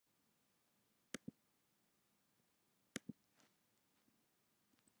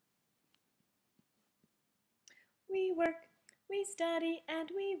We work, we study, and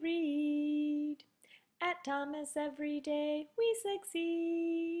we read. At Thomas every day we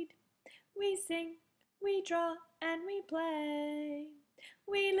succeed. We sing, we draw, and we play.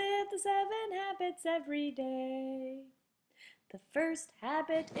 We live the 7 habits every day. The first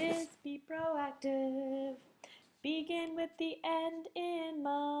habit is be proactive. Begin with the end in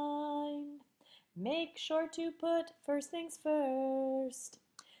mind. Make sure to put first things first.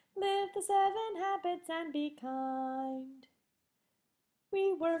 Live the 7 habits and be kind.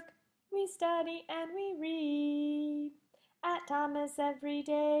 We work, we study, and we read. At Thomas every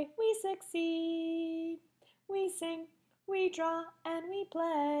day we succeed. We sing, we draw, and we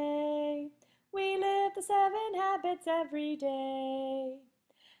play. We live the 7 habits every day.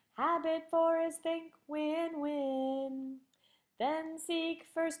 Habit 4 is think, win, win. Then seek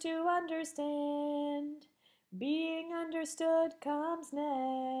first to understand. Being understood comes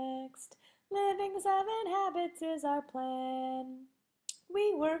next. Living the 7 habits is our plan.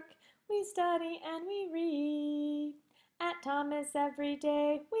 We work, we study, and we read. At Thomas every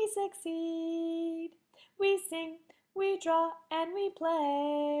day we succeed. We sing, we draw, and we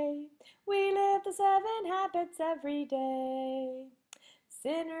play. We live the 7 habits every day.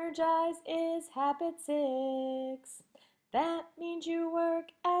 Synergize is habit 6. That means you work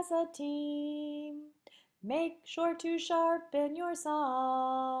as a team. Make sure to sharpen your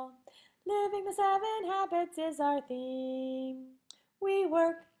saw. Living the 7 habits is our theme. We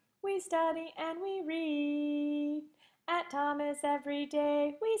work, we study, and we read. At Thomas every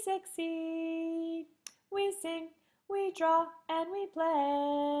day we succeed. We sing, we draw, and we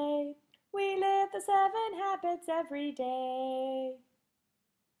play. We live the 7 habits every day.